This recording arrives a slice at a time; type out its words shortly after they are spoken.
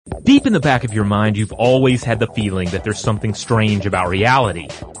Deep in the back of your mind, you've always had the feeling that there's something strange about reality.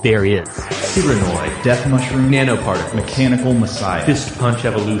 There is. Cyranoid, death mushroom, nanoparticle, mechanical messiah, fist punch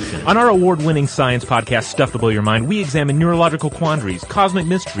evolution. On our award-winning science podcast, Stuff to Blow Your Mind, we examine neurological quandaries, cosmic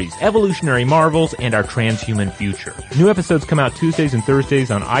mysteries, evolutionary marvels, and our transhuman future. New episodes come out Tuesdays and Thursdays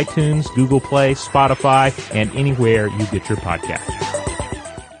on iTunes, Google Play, Spotify, and anywhere you get your podcasts.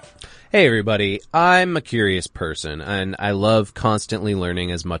 Hey everybody, I'm a curious person, and I love constantly learning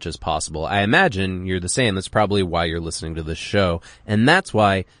as much as possible. I imagine you're the same. That's probably why you're listening to this show, and that's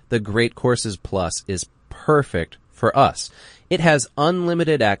why the Great Courses Plus is perfect for us. It has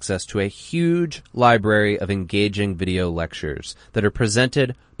unlimited access to a huge library of engaging video lectures that are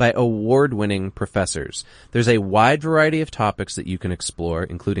presented by award-winning professors. There's a wide variety of topics that you can explore,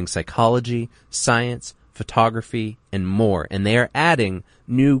 including psychology, science, photography, and more, and they are adding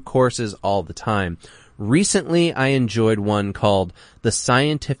new courses all the time. Recently, I enjoyed one called The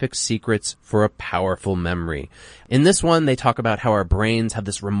Scientific Secrets for a Powerful Memory. In this one, they talk about how our brains have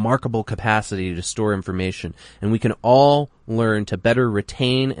this remarkable capacity to store information, and we can all learn to better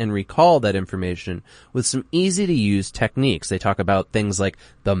retain and recall that information with some easy-to-use techniques. They talk about things like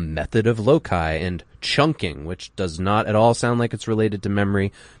the method of loci and chunking, which does not at all sound like it's related to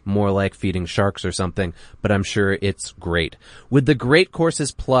memory, more like feeding sharks or something, but I'm sure it's great. With the Great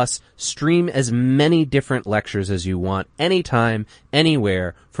Courses Plus, stream as many different lectures as you want, anytime,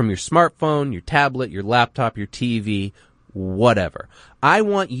 anywhere, from your smartphone, your tablet, your laptop, your TV, whatever. I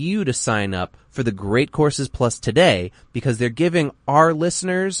want you to sign up for the Great Courses Plus today because they're giving our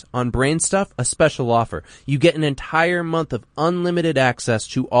listeners on Brain Stuff a special offer. You get an entire month of unlimited access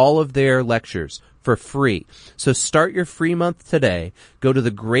to all of their lectures for free. So start your free month today. Go to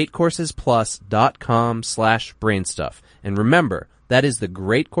thegreatcoursesplus.com/brainstuff. And remember, that is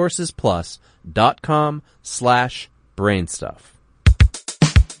thegreatcoursesplus.com/brainstuff.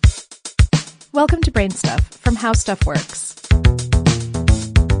 Welcome to Brain Stuff from How Stuff Works.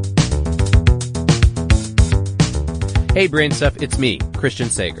 Hey Brain Stuff, it's me, Christian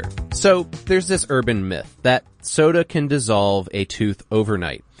Sager. So, there's this urban myth that soda can dissolve a tooth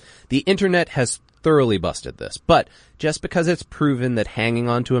overnight. The internet has thoroughly busted this, but just because it's proven that hanging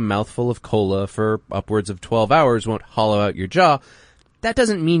onto a mouthful of cola for upwards of 12 hours won't hollow out your jaw, that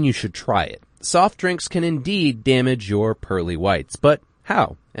doesn't mean you should try it. Soft drinks can indeed damage your pearly whites, but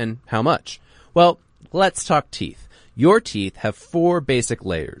how? And how much? Well, let's talk teeth. Your teeth have 4 basic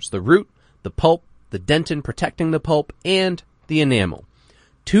layers: the root, the pulp, the dentin protecting the pulp, and the enamel.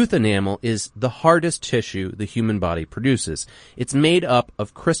 Tooth enamel is the hardest tissue the human body produces. It's made up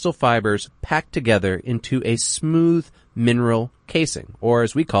of crystal fibers packed together into a smooth mineral casing, or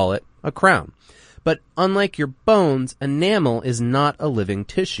as we call it, a crown. But unlike your bones, enamel is not a living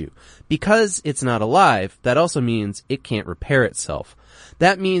tissue. Because it's not alive, that also means it can't repair itself.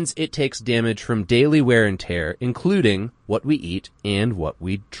 That means it takes damage from daily wear and tear, including what we eat and what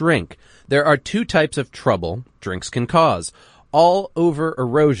we drink. There are 2 types of trouble drinks can cause: all over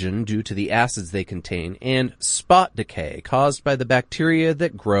erosion due to the acids they contain, and spot decay caused by the bacteria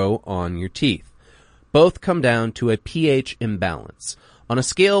that grow on your teeth. Both come down to a pH imbalance. On a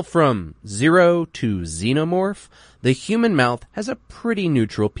scale from 0 to xenomorph, the human mouth has a pretty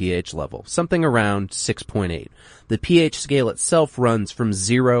neutral pH level, something around 6.8. The pH scale itself runs from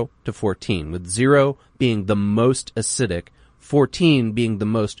 0 to 14, with 0 being the most acidic, 14 being the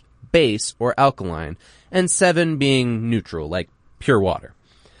most base or alkaline, and 7 being neutral, like pure water.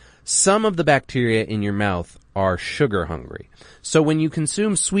 Some of the bacteria in your mouth are sugar hungry. So when you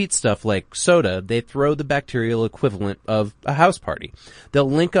consume sweet stuff like soda, they throw the bacterial equivalent of a house party. They'll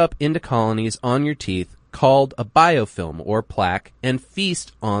link up into colonies on your teeth called a biofilm or plaque and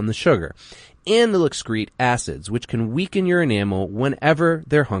feast on the sugar. And they'll excrete acids, which can weaken your enamel whenever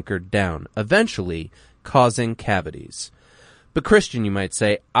they're hunkered down, eventually causing cavities. But Christian, you might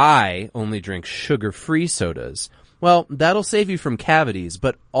say, I only drink sugar-free sodas. Well, that'll save you from cavities,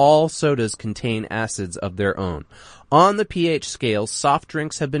 but all sodas contain acids of their own. On the pH scale, soft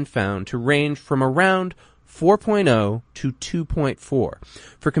drinks have been found to range from around 4.0 to 2.4.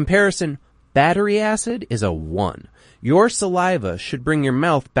 For comparison, battery acid is a 1. Your saliva should bring your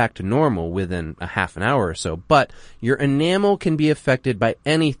mouth back to normal within a half an hour or so, but your enamel can be affected by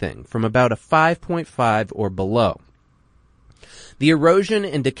anything from about a 5.5 or below. The erosion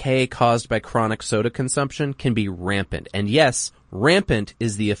and decay caused by chronic soda consumption can be rampant. And yes, rampant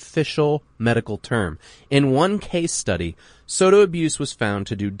is the official medical term. In one case study, soda abuse was found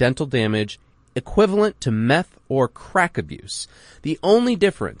to do dental damage equivalent to meth or crack abuse. The only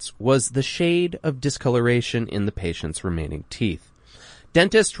difference was the shade of discoloration in the patient's remaining teeth.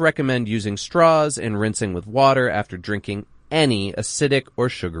 Dentists recommend using straws and rinsing with water after drinking any acidic or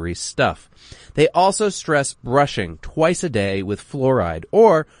sugary stuff. They also stress brushing twice a day with fluoride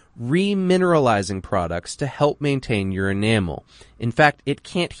or remineralizing products to help maintain your enamel. In fact, it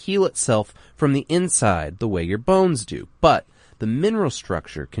can't heal itself from the inside the way your bones do, but the mineral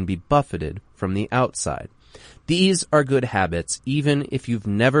structure can be buffeted from the outside. These are good habits even if you've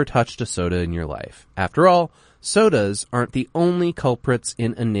never touched a soda in your life. After all, sodas aren't the only culprits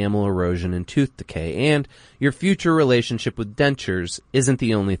in enamel erosion and tooth decay, and your future relationship with dentures isn't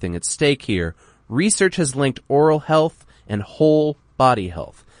the only thing at stake here. Research has linked oral health and whole body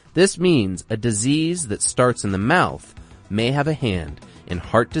health. This means a disease that starts in the mouth may have a hand in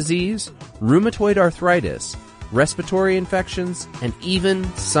heart disease, rheumatoid arthritis, respiratory infections, and even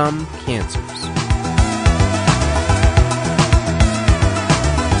some cancers.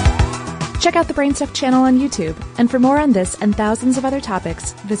 Check out the Brainstuff channel on YouTube, and for more on this and thousands of other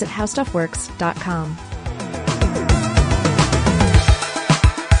topics, visit howstuffworks.com.